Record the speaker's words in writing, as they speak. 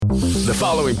The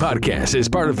following podcast is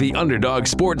part of the Underdog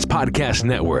Sports Podcast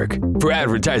Network. For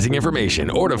advertising information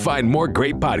or to find more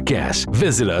great podcasts,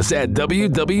 visit us at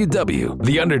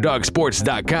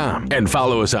www.theunderdogsports.com and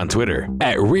follow us on Twitter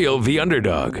at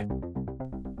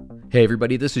RealTheUnderdog. Hey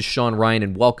everybody, this is Sean Ryan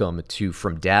and welcome to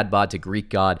From Dad Bod to Greek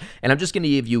God. And I'm just going to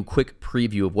give you a quick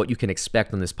preview of what you can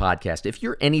expect on this podcast. If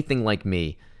you're anything like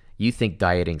me, you think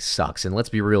dieting sucks. And let's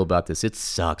be real about this. It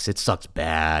sucks. It sucks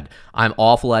bad. I'm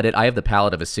awful at it. I have the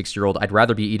palate of a 6-year-old. I'd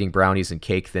rather be eating brownies and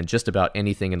cake than just about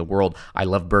anything in the world. I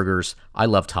love burgers. I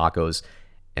love tacos.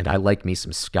 And I like me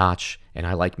some scotch, and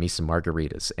I like me some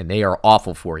margaritas, and they are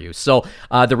awful for you. So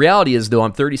the reality is, though,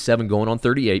 I'm 37 going on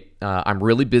 38. I'm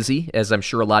really busy, as I'm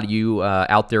sure a lot of you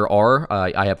out there are.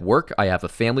 I have work. I have a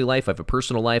family life. I have a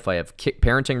personal life. I have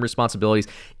parenting responsibilities.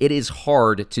 It is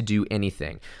hard to do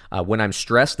anything. When I'm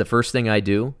stressed, the first thing I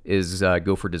do is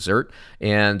go for dessert.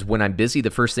 And when I'm busy, the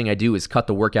first thing I do is cut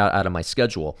the workout out of my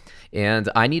schedule. And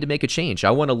I need to make a change.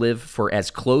 I want to live for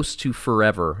as close to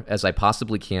forever as I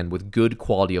possibly can with good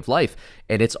quality of life.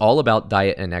 And it's all about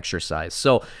diet and exercise.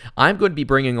 So I'm going to be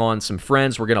bringing on some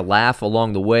friends. We're going to laugh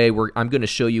along the way. I'm going to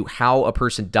show you how a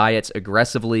person diets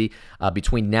aggressively.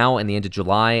 Between now and the end of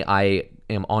July, I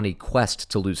am on a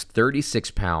quest to lose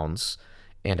 36 pounds.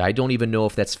 And I don't even know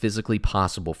if that's physically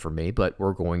possible for me, but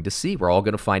we're going to see. We're all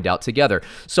going to find out together.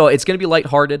 So it's going to be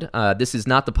lighthearted. This is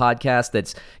not the podcast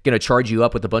that's going to charge you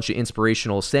up with a bunch of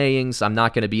inspirational sayings. I'm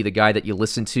not going to be the guy that you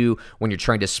listen to when you're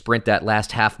trying to sprint that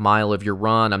last half mile of your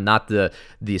run. I'm not the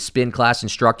spin class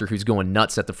instructor who's going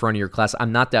nuts at the front of your class.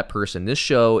 I'm not that person. This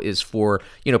show is for,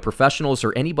 professionals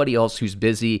or anybody else who's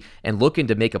busy and looking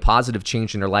to make a positive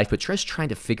change in their life, but just trying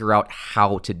to figure out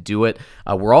how to do it.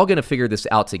 We're all going to figure this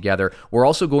out together.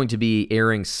 We're also going to be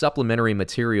airing supplementary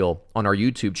material on our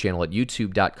YouTube channel at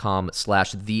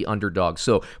youtube.com/theunderdog.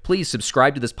 So please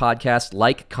subscribe to this podcast,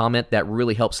 like, comment. That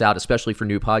really helps out, especially for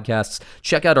new podcasts.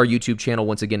 Check out our YouTube channel.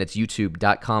 Once again, it's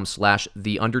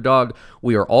youtube.com/theunderdog.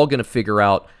 We are all going to figure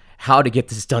out how to get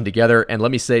this done together. And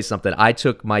let me say something. I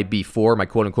took my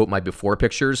quote-unquote, my before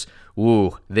pictures.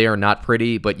 Ooh, they are not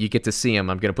pretty, but you get to see them.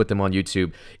 I'm going to put them on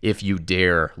YouTube if you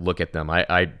dare look at them.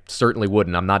 I certainly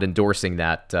wouldn't. I'm not endorsing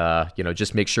that.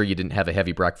 Just make sure you didn't have a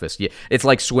heavy breakfast. It's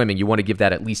like swimming. You want to give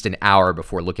that at least an hour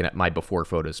before looking at my before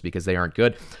photos because they aren't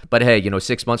good. But hey,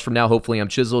 6 months from now, hopefully I'm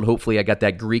chiseled. Hopefully I got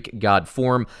that Greek god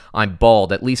form. I'm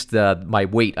bald. At least my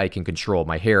weight I can control.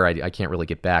 My hair, I can't really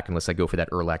get back unless I go for that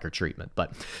Urlacher treatment.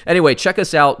 But anyway, check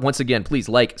us out. Once again, please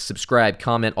like, subscribe,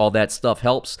 comment. All that stuff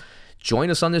helps.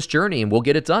 Join us on this journey and we'll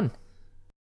get it done.